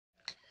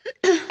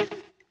$100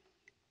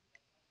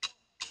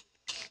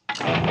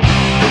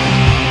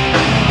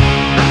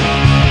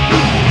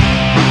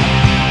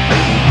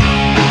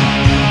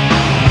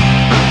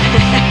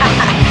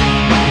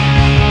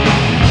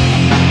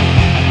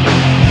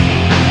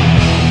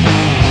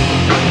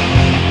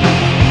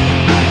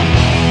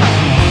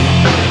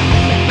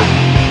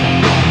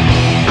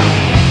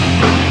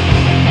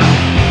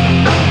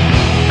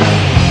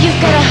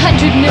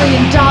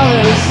 million,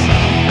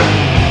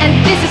 and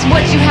this is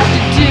what you have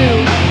to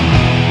do.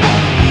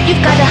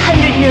 You've got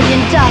 $100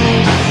 million,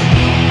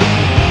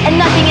 and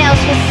nothing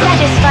else will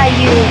satisfy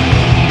you.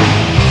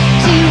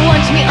 Do you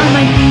want me on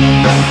my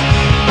knees?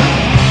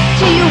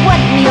 Do you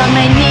want me on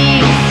my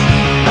knees?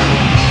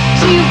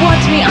 Do you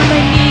want me on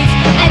my knees?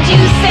 And you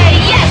say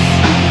yes!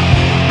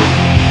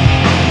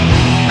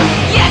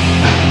 Yes!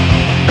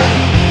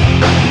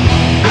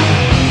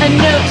 A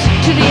note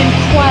to the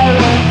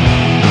Inquirer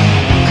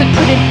could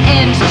put an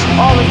end to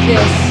all of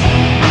this.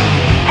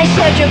 I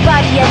shared your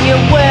body and your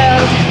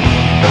world,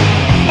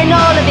 and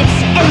all of its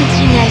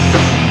emptiness.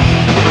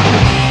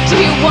 Do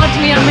you want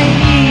me on my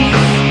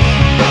knees?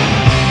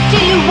 Do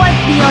you want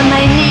me on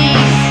my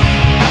knees?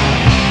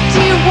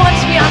 Do you want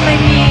me on my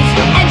knees?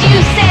 And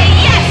you say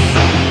yes!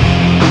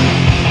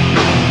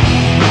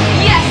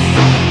 Yes!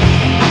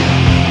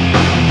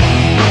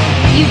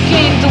 You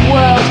gained the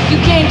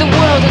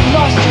world and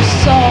lost your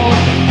soul.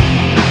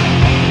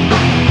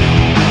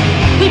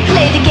 We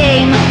play the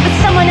game, but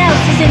someone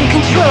else is in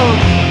control.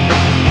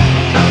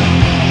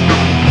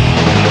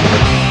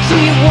 Do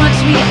you want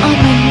me on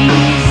my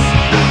knees?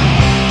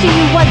 Do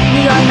you want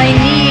me on my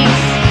knees?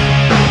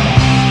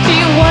 Do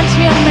you want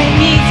me on my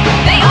knees?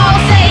 They all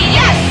say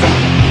yes!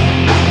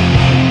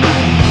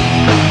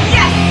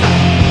 Yes!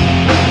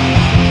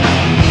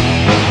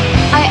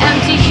 I am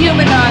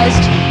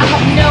dehumanized. I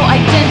have no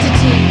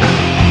identity.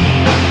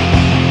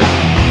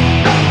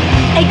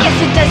 I guess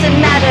it doesn't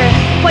matter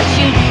what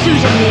you do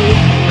to me.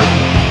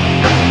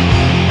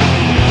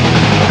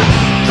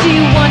 Do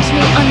you want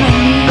me on my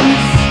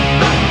knees?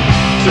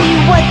 Do you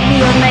want me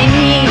on my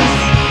knees?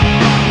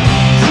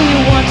 Do you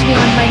want me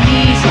on my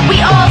knees?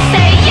 We all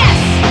say yes!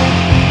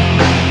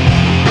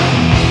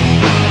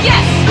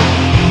 Yes!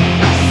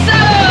 So!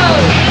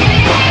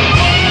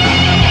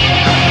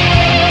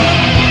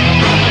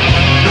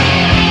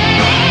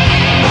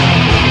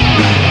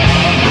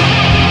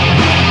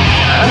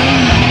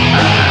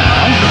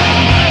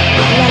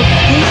 Like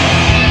this?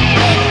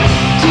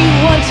 Do you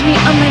want me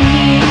on my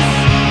knees?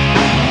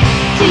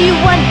 Do you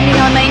want me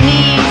on my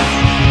knees?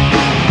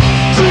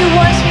 Do you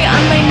want me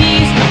on my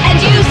knees? And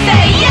you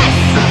say yes!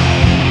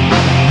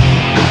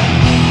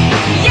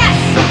 Yes!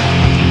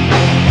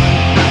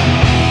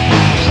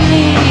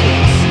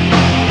 Please.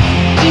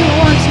 Do you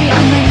want me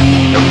on my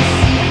knees?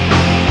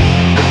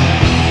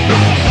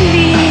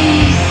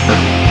 Please,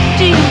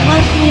 do you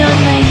want me on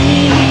my